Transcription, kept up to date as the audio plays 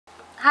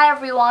Hi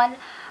everyone,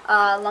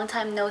 long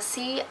time no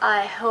see.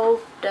 I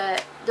hope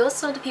that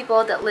those of the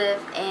people that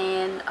live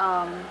in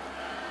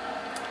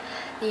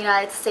the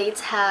United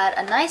States had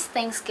a nice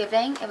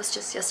Thanksgiving. It was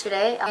just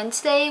yesterday. And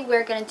today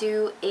we're gonna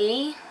do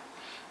in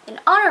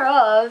honor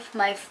of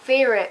my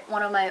favorite,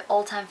 one of my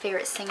all-time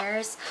favorite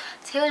singers,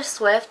 Taylor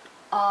Swift.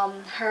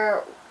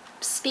 Her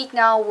Speak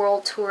Now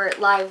World Tour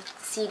live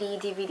CD,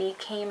 DVD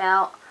came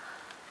out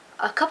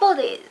a couple of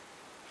days,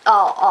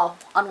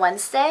 on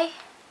Wednesday,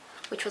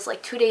 which was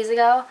like 2 days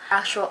ago.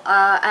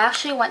 I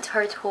actually went to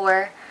her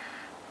tour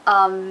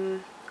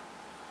in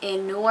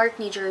Newark,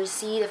 New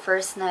Jersey the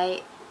first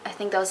night. I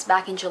think that was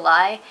back in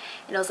July,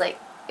 and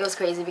it was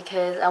crazy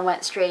because I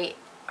went straight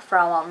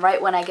from right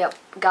when I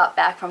got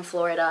back from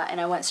Florida, and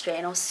I went straight,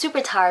 and I was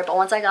super tired, but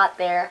once I got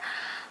there,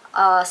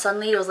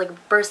 suddenly it was like a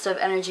burst of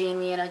energy in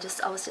me, and I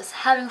was just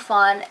having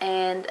fun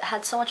and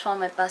had so much fun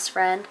with my best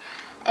friend.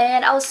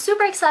 And I was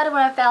super excited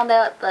when I found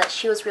out that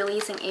she was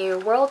releasing a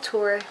world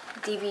tour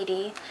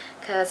DVD,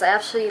 because I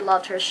absolutely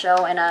loved her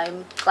show, and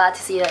I'm glad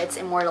to see that it's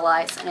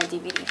immortalized in a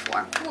DVD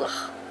form.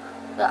 Ugh.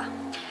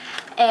 Ugh.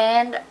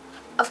 And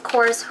of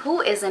course, who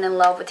isn't in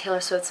love with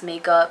Taylor Swift's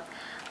makeup?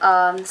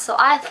 So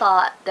I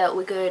thought that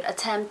we could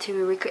attempt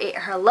to recreate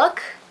her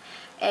look,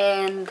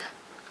 and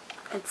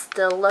it's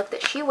the look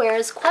that she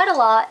wears quite a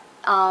lot.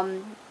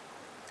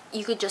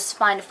 You could just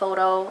find a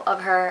photo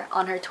of her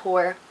on her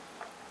tour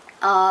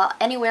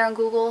anywhere on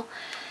Google.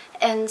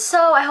 And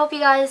so I hope you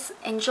guys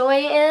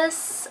enjoy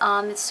this.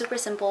 It's super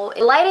simple.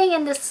 The lighting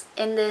in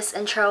this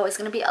intro is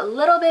going to be a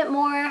little bit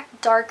more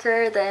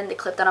darker than the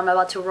clip that I'm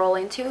about to roll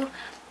into,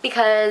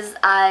 because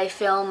I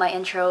film my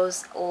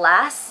intros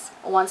last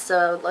once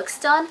the look's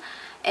done.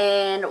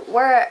 And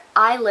where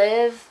I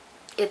live,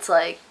 it's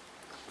like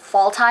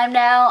fall time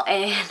now,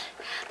 and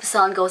the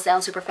sun goes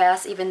down super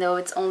fast even though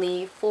it's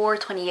only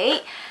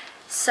 4:28.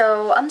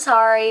 So I'm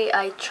sorry,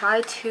 I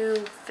tried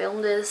to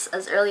film this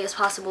as early as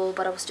possible,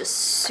 but I was just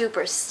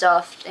super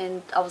stuffed,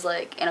 and I was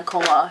like in a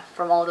coma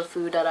from all the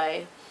food that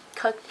I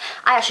cooked.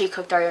 I actually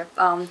cooked our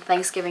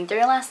Thanksgiving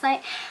dinner last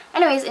night.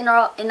 Anyways,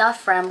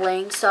 enough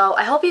rambling. So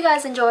I hope you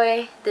guys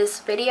enjoy this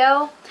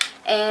video,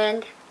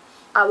 and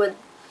I would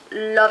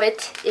love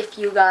it if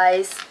you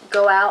guys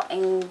go out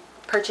and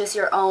purchase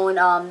your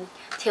own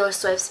Taylor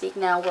Swift Speak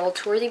Now World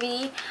Tour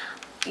DVD.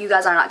 You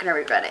guys are not going to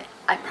regret it.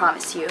 I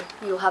promise you.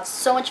 You'll have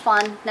so much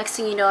fun. Next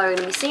thing you know, you're going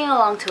to be singing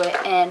along to it.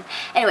 And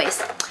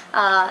anyways,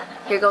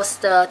 here goes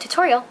the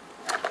tutorial.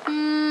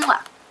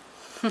 Mwah.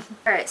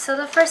 Alright, so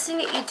the first thing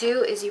that you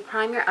do is you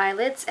prime your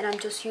eyelids, and I'm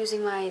just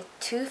using my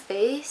Too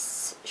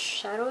Faced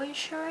Shadow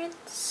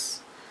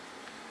Insurance.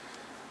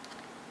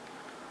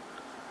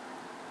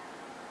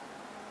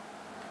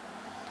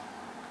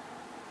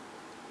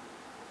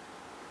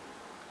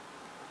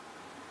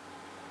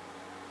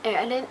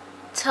 I didn't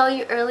tell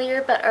you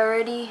earlier, but I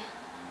already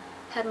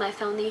had my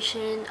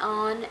foundation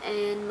on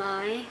and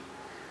my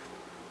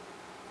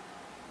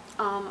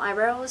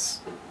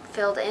eyebrows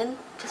filled in,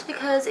 just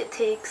because it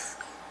takes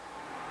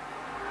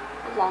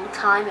a long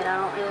time and I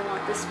don't really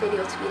want this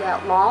video to be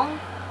that long.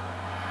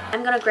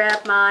 I'm gonna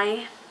grab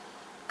my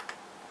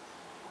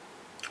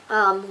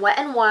Wet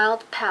n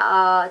Wild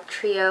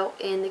trio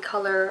in the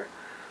color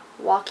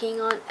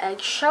Walking on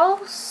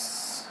Eggshells.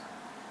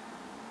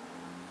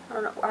 I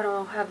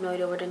have no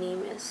idea what the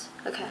name is.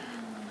 Okay.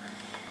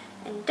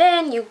 And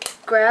then you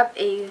grab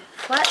a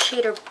flat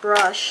shader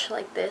brush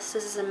like this.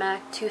 This is a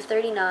MAC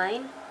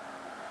 239.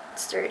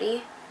 It's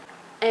dirty.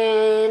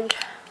 And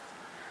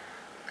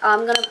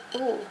I'm gonna,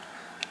 ooh,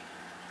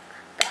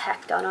 the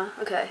heck, Donna.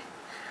 Okay.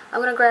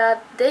 I'm gonna grab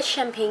this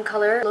champagne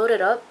color, load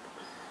it up,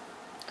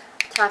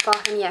 tap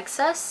off any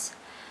excess,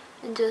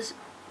 and just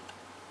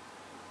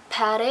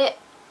pat it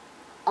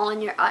on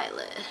your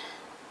eyelid.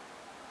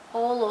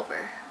 All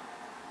over.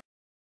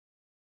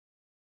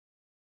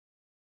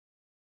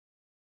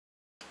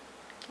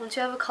 Once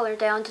you have a color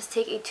down, just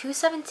take a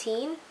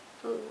 217,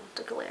 ooh,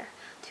 the glare,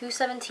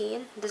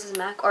 217, this is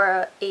MAC,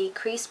 or a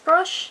crease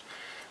brush,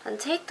 and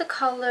take the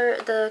color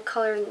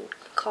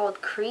called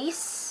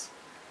Crease,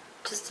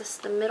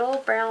 just the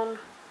middle brown,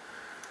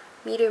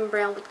 medium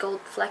brown with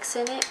gold flecks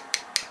in it.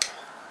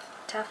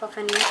 Tap off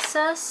any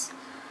excess,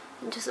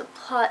 and just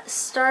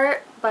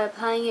start by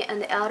applying it on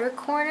the outer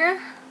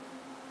corner,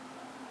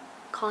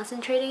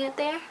 concentrating it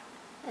there,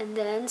 and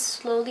then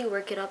slowly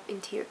work it up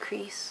into your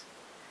crease.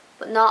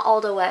 But not all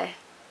the way,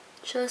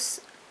 just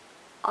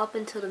up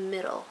into the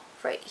middle,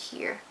 right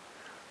here,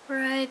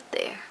 right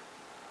there.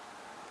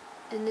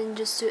 And then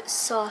just do it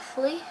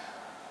softly.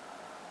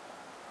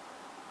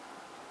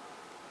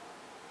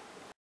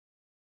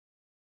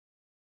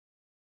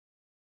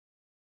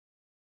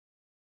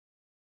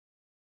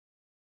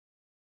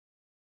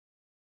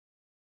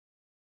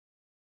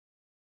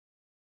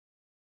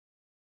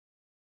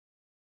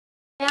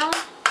 Now,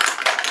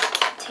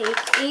 take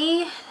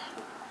a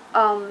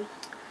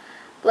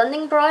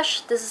blending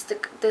brush. This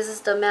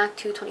is the MAC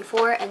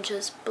 224, and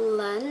just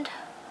blend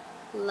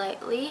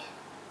lightly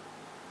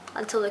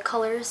until the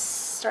colors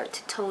start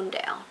to tone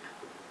down.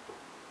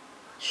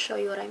 Show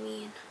you what I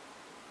mean.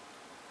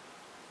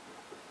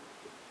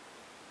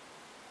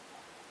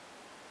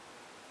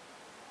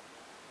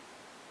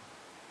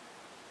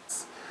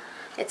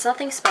 It's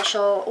nothing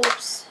special.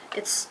 Oops.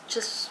 It's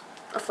just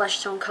a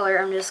flesh tone color.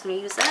 I'm just going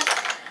to use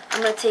that.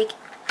 I'm going to take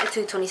a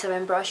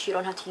 227 brush. You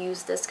don't have to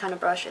use this kind of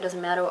brush. It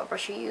doesn't matter what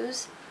brush you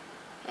use.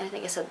 And I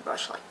think I said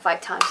brush like 5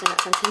 times in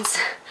that sentence.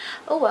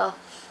 Oh well.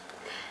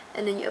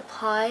 And then you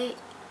apply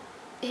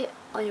it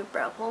on your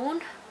brow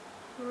bone.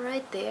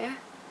 Right there.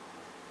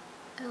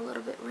 And a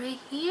little bit right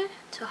here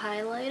to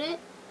highlight it.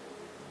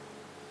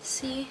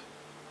 See?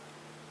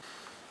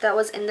 That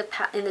was in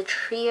the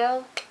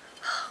trio.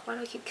 Why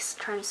do I keep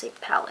trying to say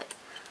palette?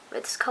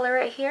 But this color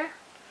right here.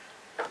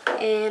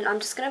 And I'm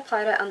just going to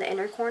apply that on the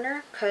inner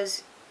corner,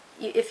 because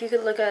if you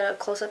could look at a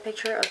close-up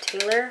picture of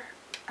Taylor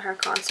at her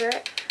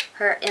concert,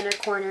 her inner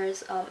corner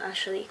is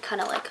actually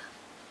kind of like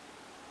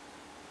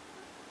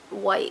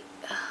white.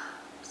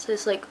 So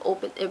it's like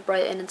it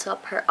brightens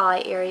up her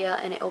eye area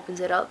and it opens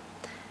it up.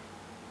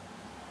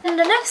 And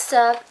the next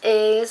step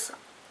is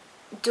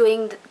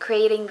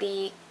creating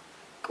the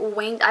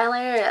winged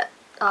eyeliner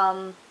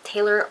that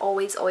Taylor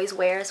always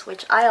wears,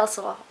 which I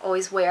also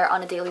always wear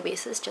on a daily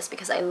basis just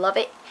because I love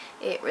it.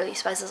 It really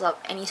spices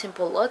up any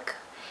simple look.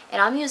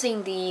 And I'm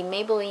using the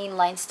Maybelline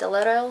Line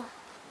Stiletto. I'm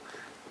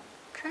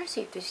trying to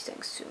see if this thing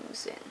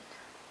zooms in.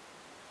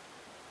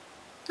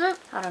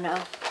 I don't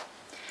know.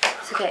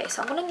 It's okay,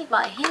 so I'm gonna need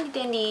my handy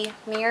dandy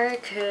mirror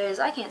because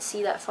I can't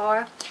see that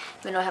far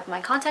even though I have my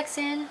contacts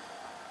in.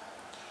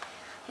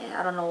 And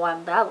I don't know why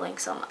I'm babbling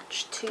so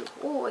much too.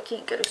 Oh, I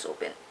can't get this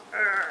open.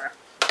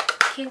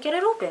 Can't get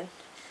it open.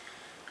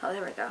 Oh,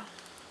 there we go.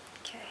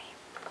 Okay.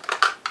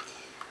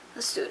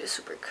 Let's do this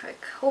super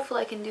quick.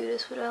 Hopefully I can do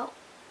this without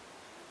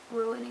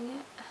ruining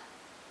it.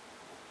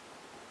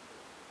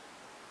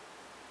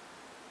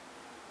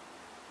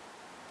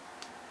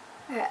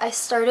 Alright, I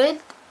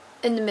started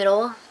in the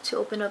middle to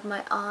open up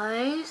my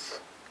eyes.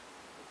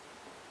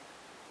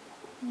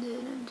 And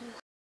then I'm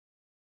just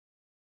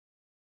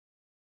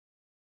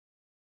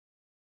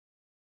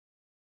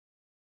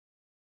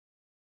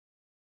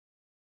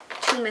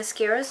two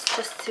mascaras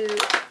just to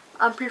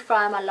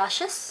amplify my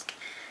lashes.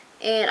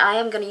 And I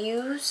am going to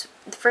use,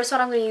 the first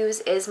one I'm going to use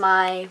is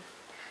my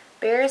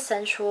Bare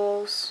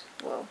Essentials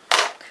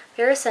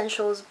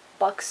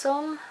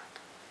Buxom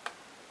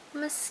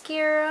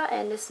mascara,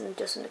 and this is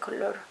just in the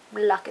color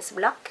Black is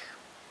Black.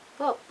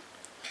 Whoa.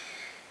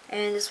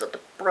 And this is what the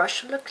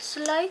brush looks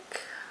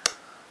like.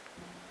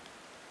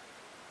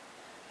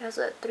 It has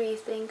a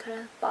 3-thing kind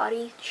of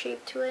body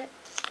shape to it.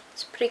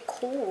 It's pretty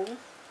cool.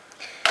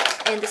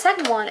 And the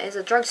second one is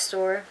a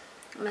drugstore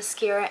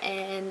mascara,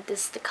 and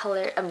this is the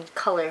color,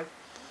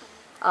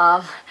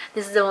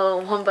 this is the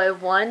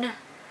 1x1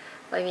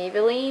 by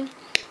Maybelline,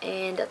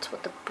 and that's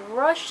what the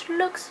brush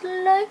looks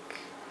like.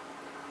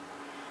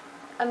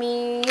 I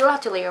mean, you don't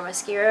have to layer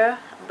mascara,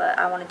 but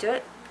I want to do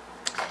it.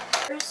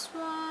 First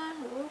one,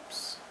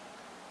 whoops.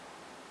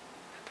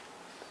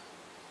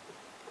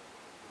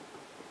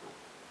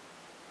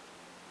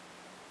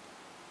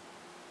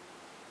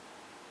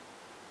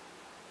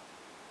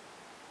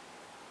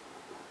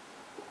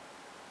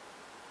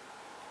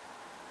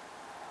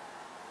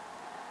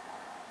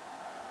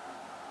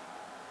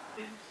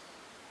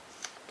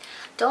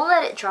 Don't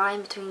let it dry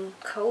in between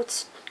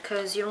coats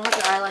because you don't want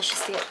your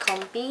eyelashes to get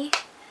clumpy.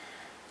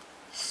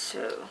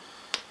 So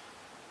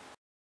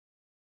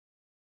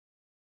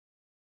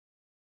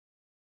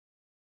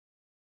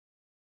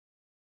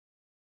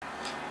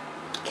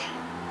okay.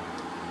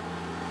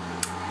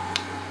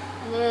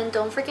 And then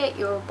don't forget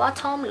your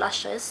bottom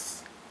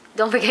lashes.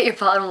 Don't forget your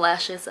bottom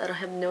lashes. I don't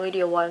have no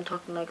idea why I'm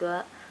talking like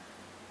that.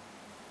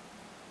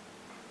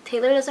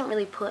 Taylor doesn't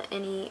really put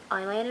any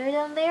eyeliner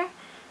down there.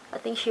 I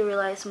think she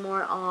relies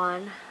more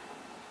on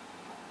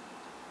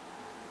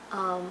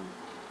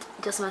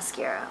just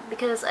mascara,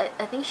 because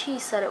I think she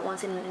said it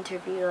once in an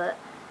interview that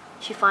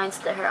she finds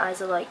that her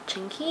eyes are like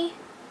chinky.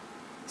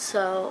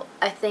 So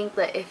I think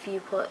that if you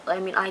put, I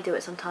mean, I do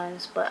it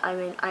sometimes, but I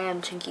mean, I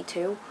am chinky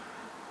too.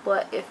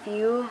 But if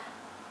you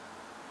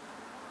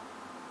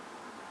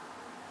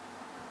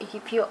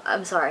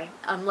I'm sorry,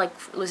 I'm like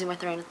losing my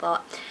train of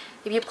thought.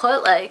 If you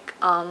put like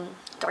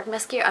dark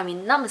mascara, I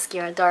mean not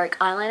mascara, dark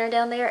eyeliner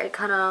down there, it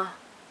kind of.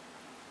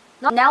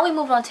 Now we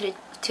move on to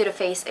the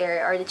face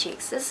area, or the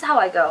cheeks. This is how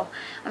I go.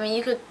 I mean,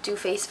 you could do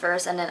face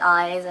first and then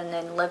eyes and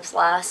then lips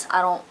last.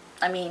 I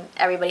mean,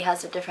 everybody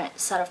has a different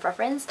set of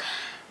preference.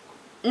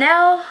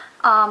 Now,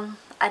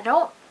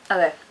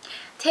 okay.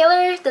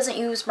 Taylor doesn't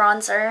use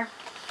bronzer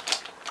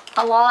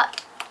a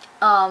lot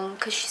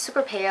because she's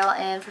super pale,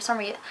 and for some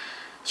reason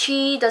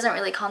she doesn't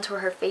really contour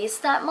her face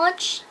that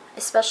much,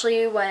 especially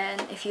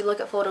if you look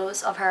at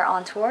photos of her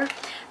on tour.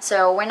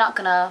 So we're not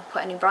gonna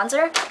put any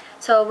bronzer.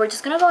 So we're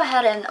just gonna go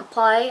ahead and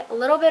apply a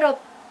little bit of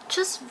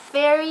just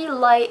very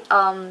light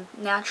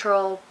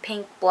natural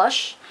pink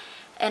blush,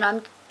 and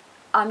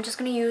I'm just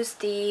gonna use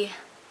the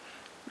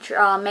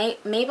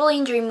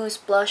Maybelline Dream Mousse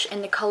blush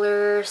in the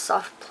color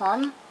Soft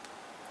Plum.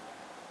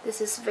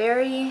 This is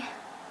very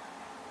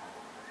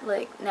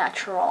like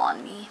natural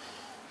on me.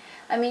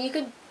 I mean, you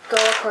could go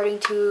according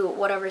to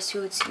whatever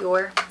suits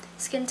your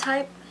skin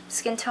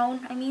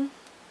tone, I mean.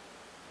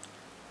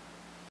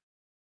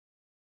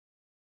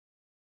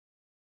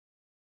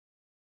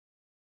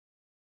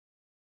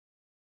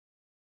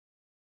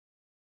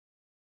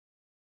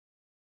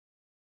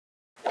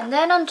 And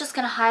then I'm just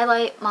going to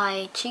highlight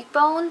my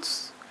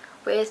cheekbones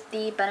with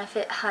the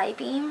Benefit High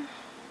Beam.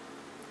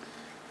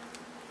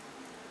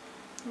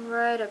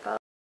 Right about.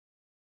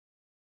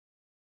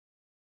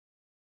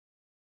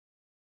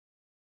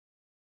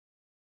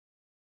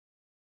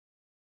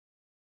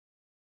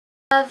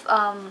 I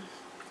have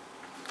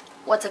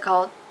what's it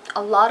called?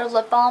 A lot of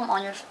lip balm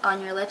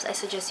on your lips. I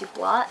suggest you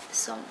blot.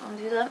 So I'm gonna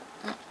do that.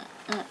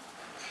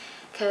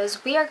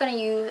 Because we are gonna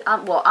use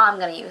well, I'm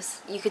gonna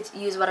use. You could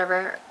use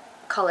whatever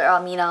color.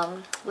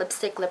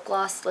 Lipstick, lip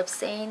gloss, lip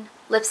stain,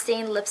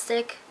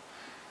 lipstick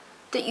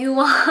that you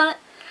want.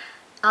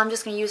 I'm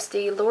just gonna use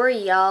the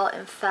L'Oreal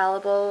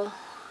Infallible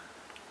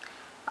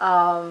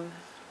Beyonce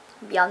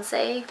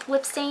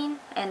lip stain,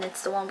 and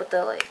it's the one with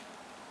the like,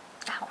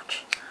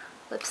 ouch,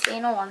 lip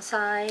stain on one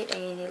side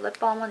and a lip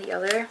balm on the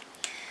other.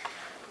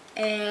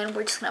 And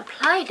we're just gonna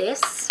apply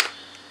this.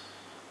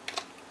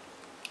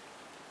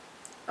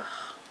 Ugh,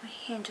 my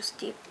hand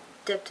just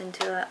dipped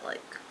into that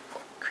like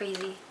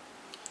crazy.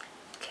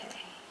 Okay.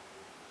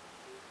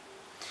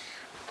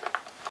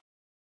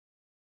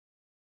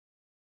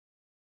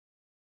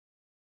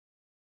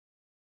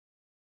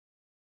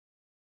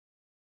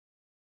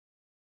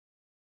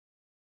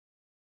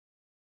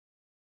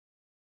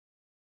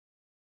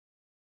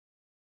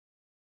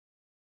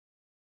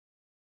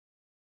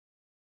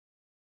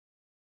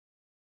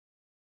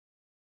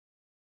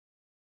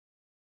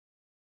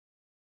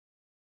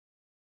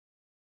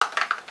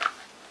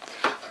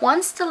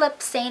 Once the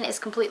lip stain is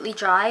completely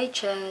dry,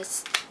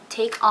 just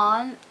take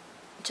the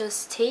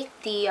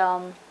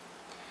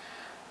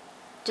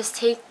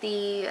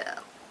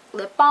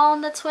lip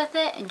balm that's with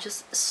it and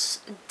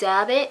just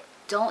dab it.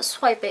 Don't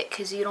swipe it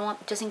because you don't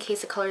want, just in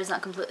case the color is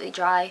not completely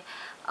dry,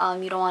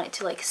 you don't want it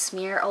to like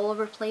smear all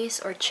over the place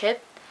or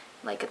chip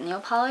like a nail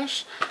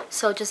polish.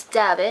 So just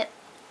dab it.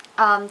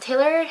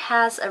 Taylor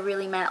has a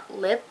really matte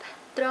lip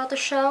throughout the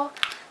show,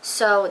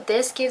 so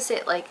this gives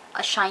it like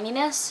a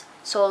shininess.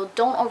 So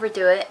don't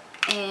overdo it.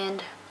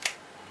 And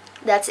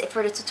that's it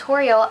for the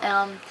tutorial.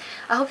 I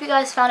hope you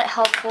guys found it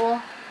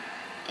helpful,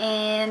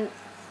 and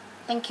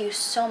thank you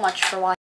so much for watching.